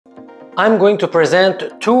I'm going to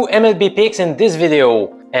present two MLB picks in this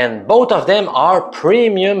video, and both of them are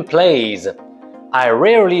premium plays. I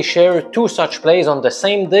rarely share two such plays on the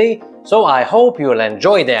same day, so I hope you'll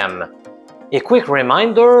enjoy them. A quick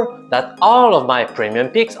reminder that all of my premium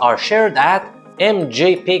picks are shared at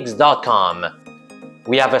mjpicks.com.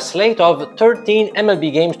 We have a slate of 13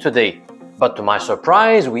 MLB games today, but to my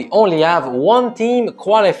surprise, we only have one team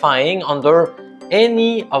qualifying under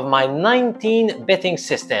any of my 19 betting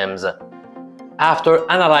systems. After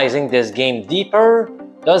analyzing this game deeper,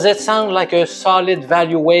 does it sound like a solid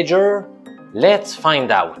value wager? Let's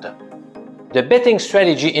find out. The betting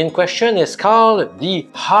strategy in question is called the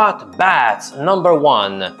Hot Bats number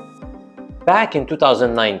 1. Back in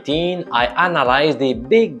 2019, I analyzed a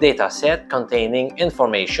big data set containing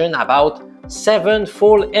information about 7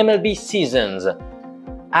 full MLB seasons.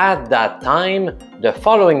 At that time, the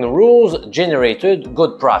following rules generated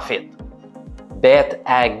good profit. Bet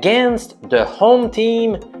against the home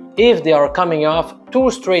team if they are coming off 2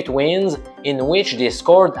 straight wins in which they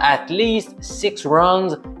scored at least 6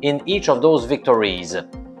 runs in each of those victories.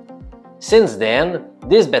 Since then,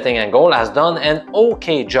 this betting angle has done an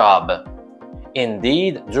okay job.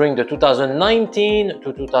 Indeed, during the 2019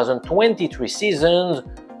 to 2023 seasons,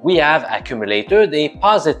 we have accumulated a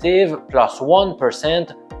positive plus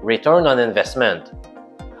 1% return on investment.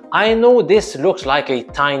 I know this looks like a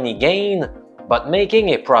tiny gain, but making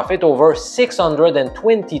a profit over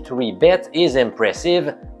 623 bets is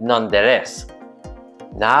impressive nonetheless.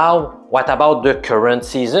 Now, what about the current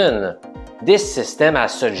season? This system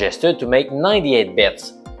has suggested to make 98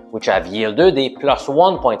 bets, which have yielded a plus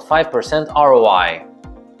 1.5% ROI.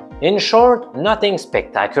 In short, nothing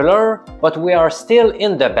spectacular, but we are still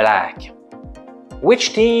in the black.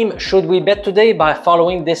 Which team should we bet today by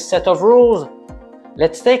following this set of rules?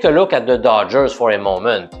 Let's take a look at the Dodgers for a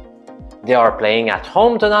moment. They are playing at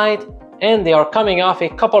home tonight, and they are coming off a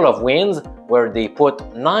couple of wins where they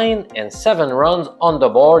put 9 and 7 runs on the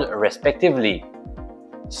board respectively.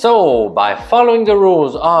 So, by following the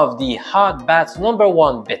rules of the Hot Bats number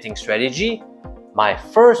 1 betting strategy, my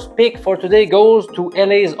first pick for today goes to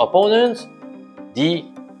LA's opponents, the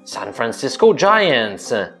San Francisco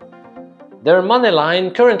Giants. Their money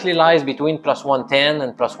line currently lies between plus 110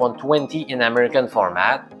 and plus 120 in American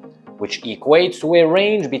format, which equates to a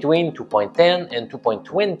range between 2.10 and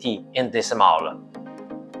 2.20 in decimal.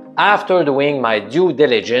 After doing my due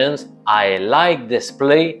diligence, I like this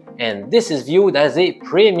play, and this is viewed as a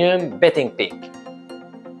premium betting pick.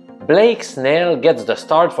 Blake Snell gets the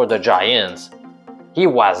start for the Giants. He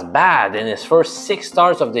was bad in his first 6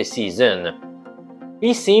 starts of the season.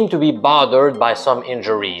 He seemed to be bothered by some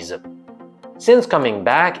injuries. Since coming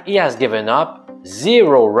back, he has given up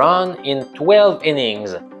 0 runs in 12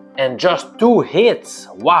 innings and just 2 hits.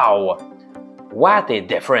 Wow! What a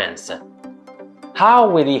difference! How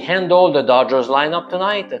will he handle the Dodgers lineup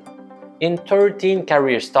tonight? In 13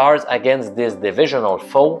 career starts against this divisional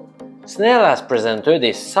foe, Snell has presented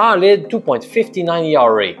a solid 2.59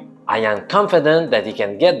 ERA. I am confident that he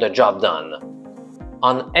can get the job done.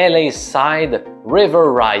 On LA's side,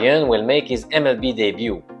 River Ryan will make his MLB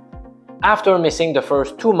debut. After missing the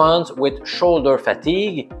first 2 months with shoulder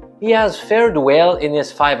fatigue, he has fared well in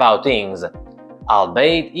his 5 outings,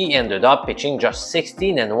 albeit he ended up pitching just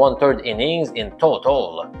 16 1/3 innings in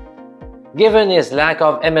total. Given his lack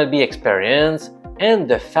of MLB experience and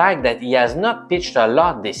the fact that he has not pitched a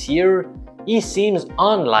lot this year, he seems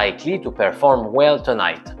unlikely to perform well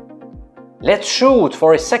tonight. Let's shoot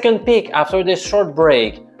for a second pick after this short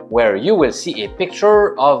break, where you will see a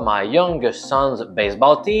picture of my youngest son's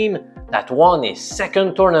baseball team that won a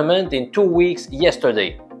second tournament in 2 weeks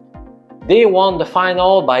yesterday. They won the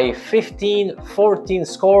final by a 15-14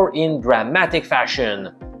 score in dramatic fashion,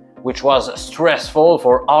 which was stressful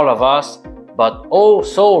for all of us, but oh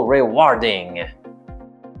so rewarding.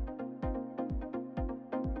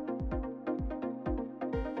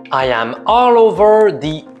 I am all over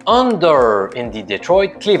the under in the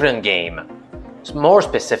Detroit-Cleveland game. More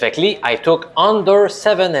specifically, I took under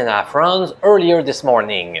 7.5 runs earlier this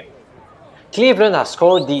morning. Cleveland has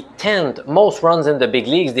scored the 10th most runs in the big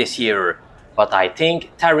leagues this year, but I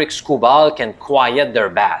think Tarik Skubal can quiet their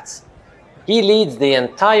bats. He leads the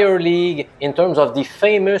entire league in terms of the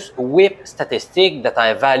famous whip statistic that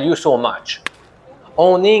I value so much.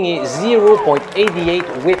 Owning a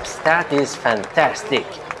 0.88 whip stat is fantastic,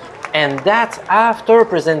 and that's after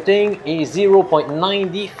presenting a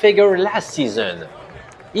 0.90 figure last season.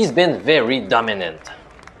 He's been very dominant.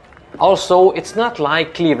 Also, it's not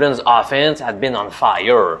like Cleveland's offense had been on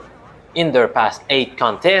fire. In their past 8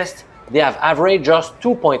 contests, they have averaged just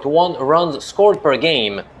 2.1 runs scored per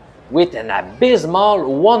game, with an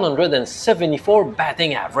abysmal 174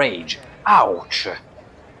 batting average. Ouch!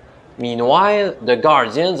 Meanwhile, the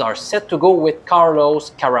Guardians are set to go with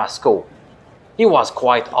Carlos Carrasco. He was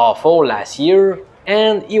quite awful last year,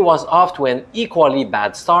 and he was off to an equally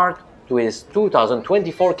bad start to his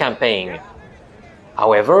 2024 campaign.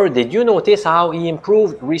 However, did you notice how he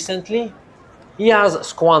improved recently? He has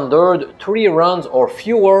squandered 3 runs or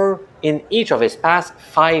fewer in each of his past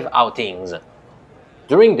 5 outings.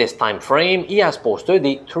 During this time frame, he has posted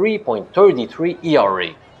a 3.33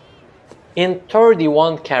 ERA. In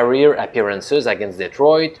 31 career appearances against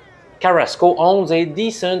Detroit, Carrasco owns a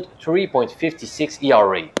decent 3.56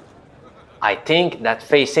 ERA. I think that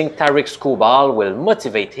facing Tarik Skubal will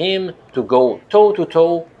motivate him to go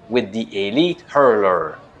toe-to-toe with the elite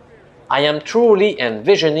hurler. I am truly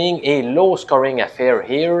envisioning a low-scoring affair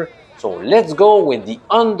here, so let's go with the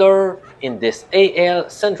under in this AL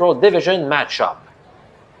Central Division matchup.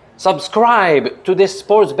 Subscribe to this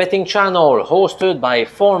sports betting channel hosted by a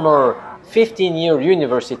former 15-year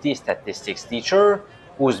university statistics teacher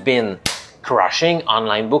who's been crushing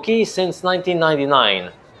online bookies since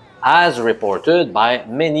 1999, as reported by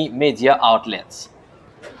many media outlets.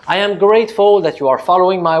 I am grateful that you are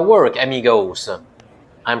following my work, amigos.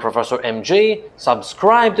 I'm Professor MJ,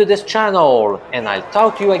 subscribe to this channel, and I'll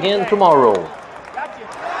talk to you again tomorrow.